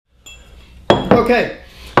Okay,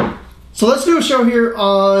 so let's do a show here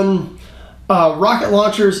on rocket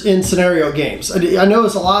launchers in scenario games. I know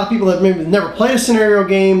there's a lot of people that maybe never played a scenario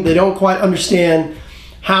game. They don't quite understand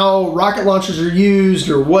how rocket launchers are used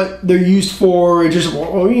or what they're used for. It just,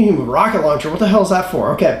 well, you need a rocket launcher. What the hell is that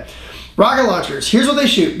for? Okay, rocket launchers. Here's what they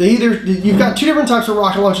shoot. You've got two different types of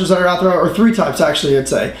rocket launchers that are out there, or three types actually, I'd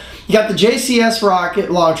say. You got the JCS rocket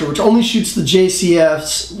launcher, which only shoots the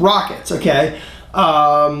JCS rockets. Okay.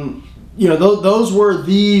 You know, those were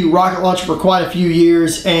the rocket launcher for quite a few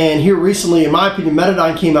years, and here recently, in my opinion,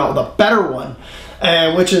 Metadyne came out with a better one,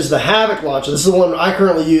 which is the Havoc launcher. This is the one I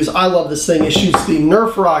currently use. I love this thing. It shoots the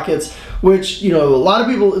Nerf rockets, which, you know, a lot of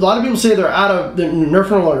people say they're out of, the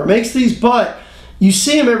Nerf no longer makes these, but you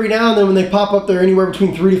see them every now and then when they pop up. They're anywhere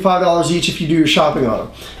between $3 to $5 each if you do your shopping on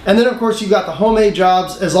them. And then, of course, you've got the homemade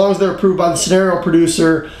jobs, as long as they're approved by the scenario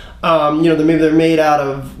producer. You know, maybe they're made out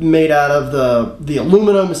of the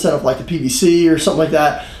aluminum instead of like the PVC or something like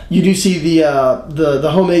that. You do see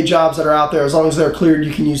the homemade jobs that are out there. As long as they're cleared,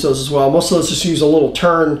 you can use those as well. Most of those just use a little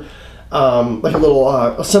turn, like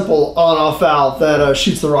a simple on-off valve that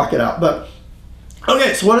shoots the rocket out. But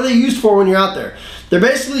okay, so what are they used for when you're out there? They're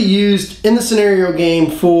basically used in the scenario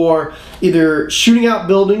game for either shooting out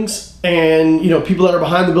buildings, and, you know, people that are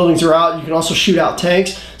behind the buildings are out. You can also shoot out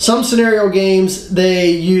tanks. Some scenario games they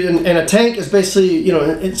use, and a tank is basically, you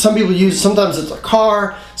know, some people use, sometimes it's a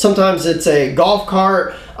car, sometimes it's a golf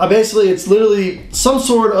cart. Basically, it's literally some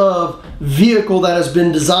sort of vehicle that has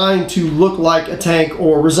been designed to look like a tank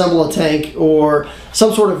or resemble a tank, or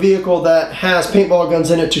some sort of vehicle that has paintball guns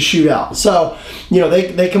in it to shoot out. So, you know,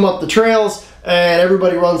 they come up the trails and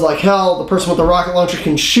everybody runs like hell. The person with the rocket launcher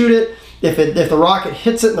can shoot it. If the rocket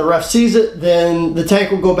hits it and the ref sees it, then the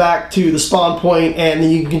tank will go back to the spawn point, and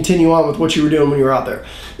then you can continue on with what you were doing when you were out there.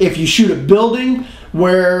 If you shoot a building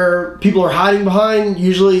where people are hiding behind,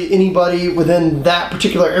 usually anybody within that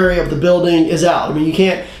particular area of the building is out. I mean, you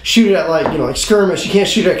can't shoot it at like skirmish. You can't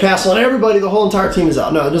shoot at a castle and everybody, the whole entire team is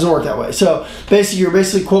out. No, it doesn't work that way. So basically, you're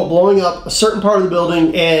basically, quote, blowing up a certain part of the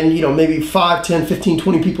building, and, you know, maybe 5, 10, 15,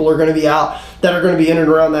 20 people are going to be out that are going to be in and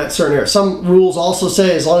around that certain area. Some rules also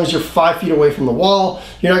say as long as you're 5 feet away from the wall,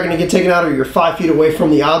 you're not going to get taken out, or you're 5 feet away from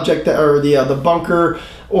the object or the bunker,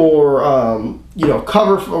 or you know,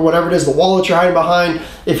 cover or whatever it is, the wall that you're hiding behind.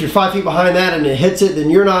 If you're 5 feet behind that and it hits it, then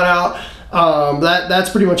you're not out.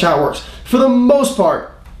 That's pretty much how it works. For the most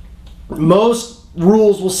part, most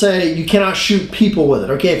rules will say you cannot shoot people with it.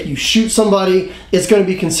 Okay, if you shoot somebody, it's going to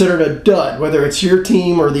be considered a dud, whether it's your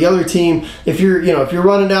team or the other team. If you're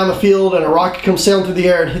running down the field and a rocket comes sailing through the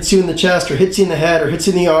air and hits you in the chest or hits you in the head or hits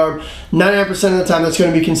you in the arm, 99% of the time that's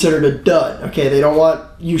going to be considered a dud. Okay, they don't want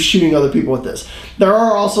you shooting other people with this. There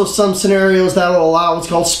are also some scenarios that will allow what's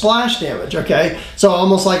called splash damage. Okay, so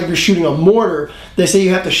almost like if you're shooting a mortar, they say you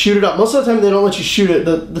have to shoot it up. Most of the time they don't let you shoot it.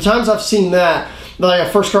 The times I've seen that, like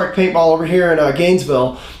a First Strike paintball over here in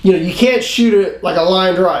Gainesville, you know, you can't shoot it like a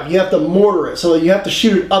line drive. You have to mortar it, so you have to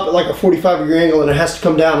shoot it up at like a 45-degree angle, and it has to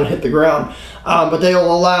come down and hit the ground. But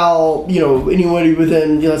they'll allow, you know, anybody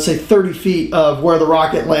within, you know, let's say 30 feet of where the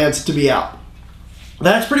rocket lands to be out.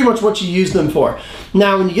 That's pretty much what you use them for.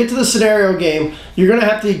 Now, when you get to the scenario game, you're going to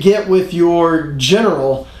have to get with your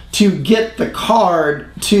general to get the card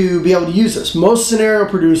to be able to use this. Most scenario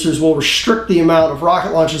producers will restrict the amount of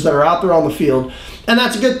rocket launchers that are out there on the field, and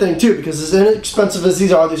that's a good thing too, because as inexpensive as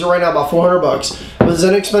these are right now about $400, but as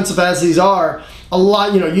inexpensive as these are, a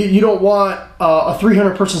lot, you know, you don't want a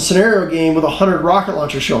 300-person scenario game with 100 rocket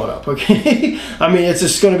launchers showing up, okay? I mean, it's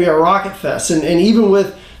just going to be a rocket fest, and even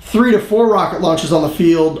with 3 to 4 rocket launchers on the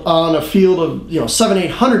field, on a field of, you know, 700,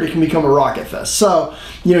 800, it can become a rocket fest. So,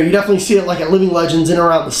 you know, you definitely see it like at Living Legends in and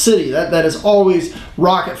around the city. That is always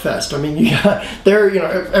rocket fest. I mean, you got there, you know,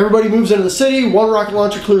 everybody moves into the city, one rocket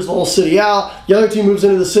launcher clears the whole city out, the other team moves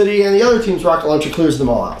into the city, and the other team's rocket launcher clears them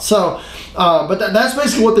all out. So, but that's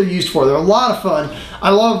basically what they're used for. They're a lot of fun. I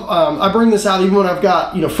love, I bring this out even when I've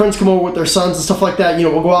got, you know, friends come over with their sons and stuff like that. You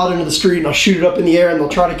know, we'll go out into the street and I'll shoot it up in the air and they'll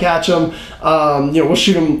try to catch them. You know, we'll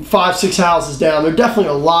shoot them 5, 6 houses down. They're definitely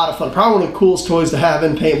a lot of fun. Probably one of the coolest toys to have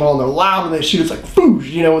in paintball, and they're loud when they shoot. It's like, whoosh,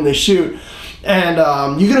 you know, when they shoot.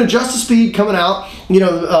 And you can adjust the speed coming out, you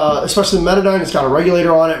know, especially the Metadyne. It's got a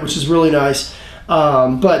regulator on it, which is really nice.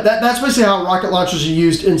 But that's basically how rocket launchers are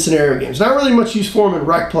used in scenario games. Not really much use for them in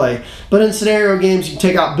rec play, but in scenario games, you can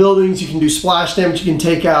take out buildings, you can do splash damage, you can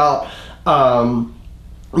take out,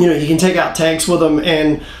 you know, you can take out tanks with them,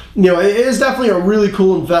 and you know, it is definitely a really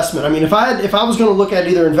cool investment. I mean, if I was going to look at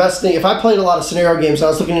either investing, if I played a lot of scenario games, I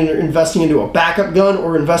was looking at investing into a backup gun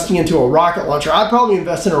or investing into a rocket launcher, I'd probably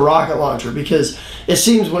invest in a rocket launcher, because it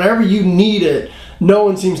seems whenever you need it, no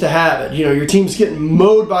one seems to have it. Your team's getting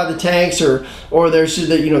mowed by the tanks, or there's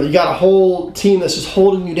you got a whole team that's just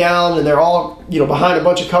holding you down, and they're all behind a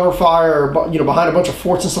bunch of cover fire, or behind a bunch of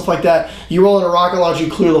forts and stuff like that. You roll in a rocket launcher,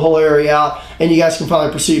 you clear the whole area out, and you guys can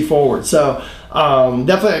finally proceed forward. So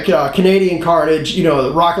definitely Canadian Carnage.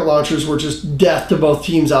 The rocket launchers were just death to both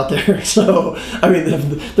teams out there. So I mean,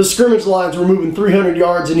 the scrimmage lines were moving 300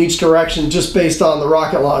 yards in each direction just based on the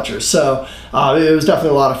rocket launchers. So it was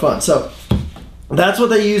definitely a lot of fun. So that's what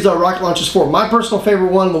they use rocket launchers for. My personal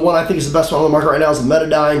favorite one, the one I think is the best one on the market right now, is the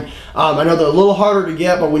Metadyne. I know they're a little harder to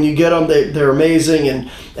get, but when you get them, they're amazing.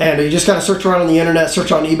 And you just kind of search around on the internet,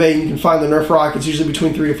 search on eBay, and you can find the Nerf rockets, usually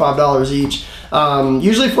between $3 to $5 each.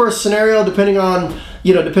 Usually for a scenario, depending on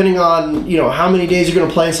how many days you're going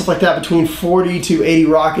to play and stuff like that, between 40 to 80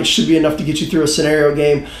 rockets should be enough to get you through a scenario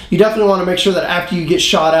game. You definitely want to make sure that after you get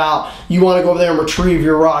shot out, you want to go over there and retrieve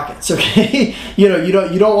your rockets. Okay, you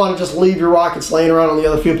don't want to just leave your rockets laying around on the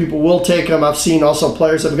other field. People will take them. I've seen also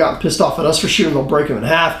players that have gotten pissed off at us for shooting. They'll break them in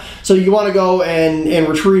half. So you want to go and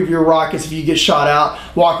retrieve your rockets if you get shot out.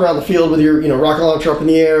 Walk around the field with your rocket launcher up in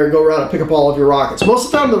the air and go around and pick up all of your rockets. Most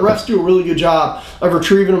of the time, the refs do a really good job of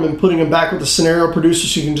retrieving them and putting them back with the scenario producer,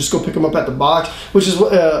 so you can just go pick them up at the box,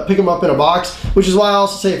 pick them up in a box. Which is why I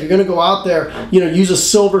also say, if you're going to go out there, use a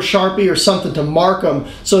silver Sharpie or something to mark them,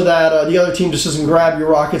 so that the other team just doesn't grab your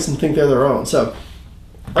rockets and think they're their own. So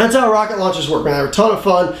that's how rocket launchers work, man. They're a ton of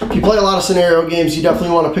fun. If you play a lot of scenario games, you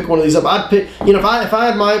definitely want to pick one of these up. I'd pick, if I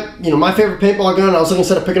had my favorite paintball gun, I was looking,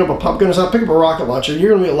 instead of picking up a pump gun, I'd pick up a rocket launcher.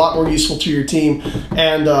 You're going to be a lot more useful to your team,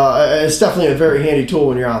 and it's definitely a very handy tool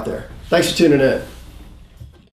when you're out there. Thanks for tuning in.